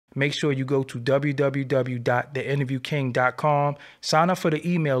make sure you go to www.theinterviewking.com, sign up for the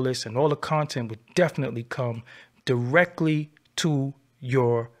email list, and all the content will definitely come directly to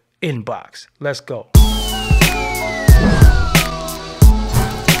your inbox. Let's go.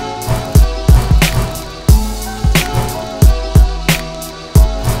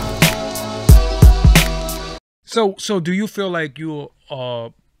 So do you feel like you're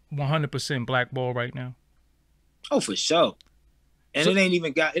 100% blackball right now? Oh, for sure. And it ain't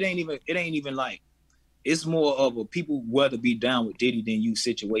even like, it's more of a people rather be down with Diddy than you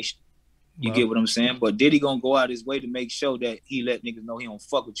situation. You get what I'm saying? But Diddy gonna go out his way to make sure that he let niggas know he don't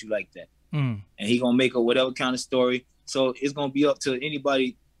fuck with you like that. And he gonna make up whatever kind of story. So it's gonna be up to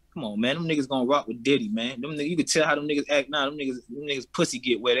anybody. Come on, man. Them niggas gonna rock with Diddy, man. Them niggas, you can tell how them niggas act now. Them niggas pussy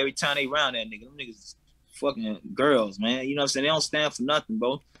get wet every time they round that nigga. Them niggas fucking girls, man. You know what I'm saying? They don't stand for nothing,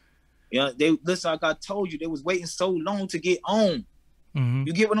 bro. You know, they listen, like I told you, they was waiting so long to get on.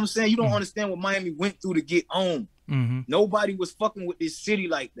 You get what I'm saying? You don't understand what Miami went through to get on. Nobody was fucking with this city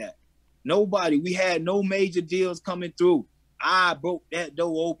like that. Nobody. We had no major deals coming through. I broke that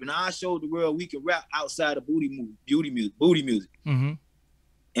door open. I showed the world we can rap outside of booty music. And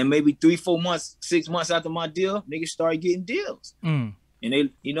maybe 3, 4 months, 6 months after my deal, niggas started getting deals. And they,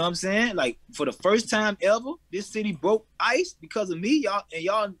 you know what I'm saying? Like, for the first time ever, this city broke ice because of me, y'all. And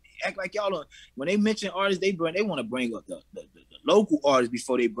y'all act like y'all don't. When they mention artists, they want to bring up the local artists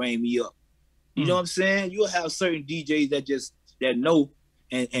before they bring me up. You know what I'm saying? You'll have certain DJs that know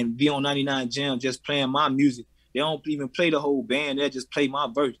and be on 99 Jam just playing my music. They don't even play the whole band. They'll just play my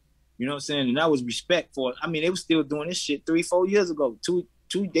verse. You know what I'm saying? And that was respect for it. I mean, they were still doing this shit 3, 4 years ago.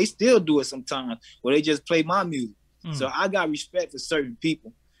 They still do it sometimes where they just play my music. So I got respect for certain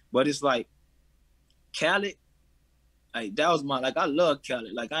people, but it's like Khaled, like that was like I love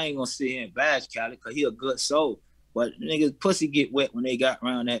Khaled. Like I ain't gonna sit here and bash Khaled because he a good soul. But niggas pussy get wet when they got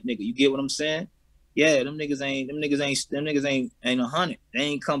around that nigga. You get what I'm saying? Yeah, them niggas ain't 100. They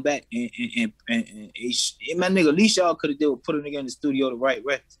ain't come back and my nigga, at least y'all could have did was put a nigga in the studio to write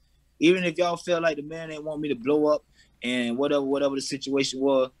records. Even if y'all felt like the man ain't want me to blow up and whatever the situation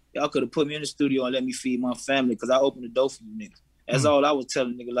was, y'all could have put me in the studio and let me feed my family because I opened the door for you niggas. That's all I was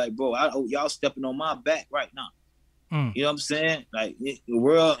telling nigga, like, bro, y'all stepping on my back right now. You know what I'm saying? Like, the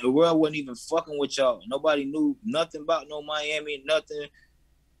world wasn't even fucking with y'all. Nobody knew nothing about no Miami, nothing.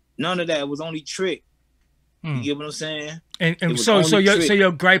 None of that. It was only Trick. You get what I'm saying? And so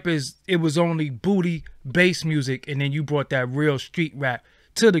your gripe is it was only booty bass music, and then you brought that real street rap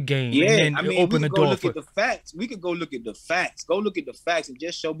to the game. Yeah, and then I mean, open the door look at the facts. We could go look at the facts. Go look at the facts and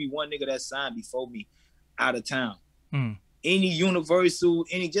just show me one nigga that signed before me out of town. Any Universal,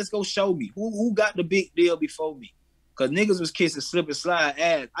 just go show me who got the big deal before me. Cause niggas was kissing slip and slide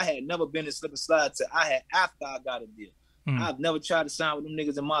ass. I had never been in slip and slide till after I got a deal. I've never tried to sign with them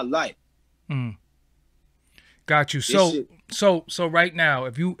niggas in my life. Got you. So right now,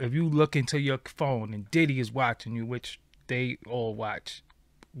 if you look into your phone and Diddy is watching you, which they all watch,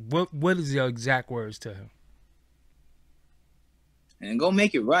 what is your exact words to him? And go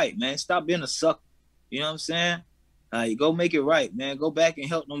make it right, man. Stop being a sucker. You know what I'm saying? Like, go make it right, man. Go back and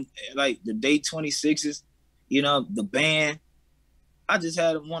help them, like the Day 26s, you know, the band. I just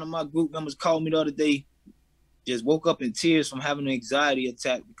had one of my group members call me the other day, just woke up in tears from having an anxiety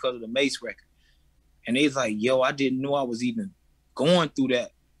attack because of the Mace record. And they was like, yo, I didn't know I was even going through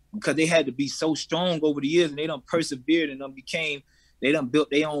that, because they had to be so strong over the years, and they done persevered and they done built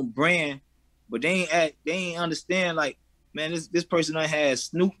their own brand, but they ain't understand, like, man, this person done had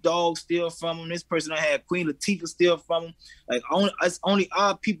Snoop Dogg steal from them. This person done had Queen Latifah steal from them. Like, it's only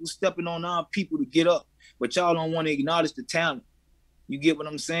our people stepping on our people to get up, but y'all don't want to acknowledge the talent. You get what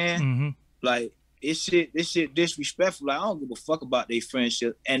I'm saying? Like, this shit disrespectful. Like, I don't give a fuck about their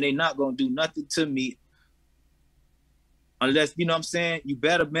friendship, and they not gonna do nothing to me unless, you know what I'm saying, you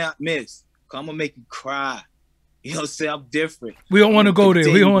better not miss, because I'm gonna make you cry. You know what I'm saying? I'm different. We don't want to go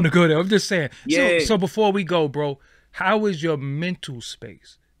there. We don't want to go there. I'm just saying. Yeah. So before we go, bro, how is your mental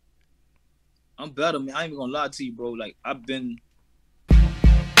space? I'm better, man. I ain't even gonna lie to you, bro. Like, I've been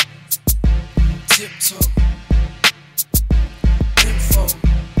tiptoe info.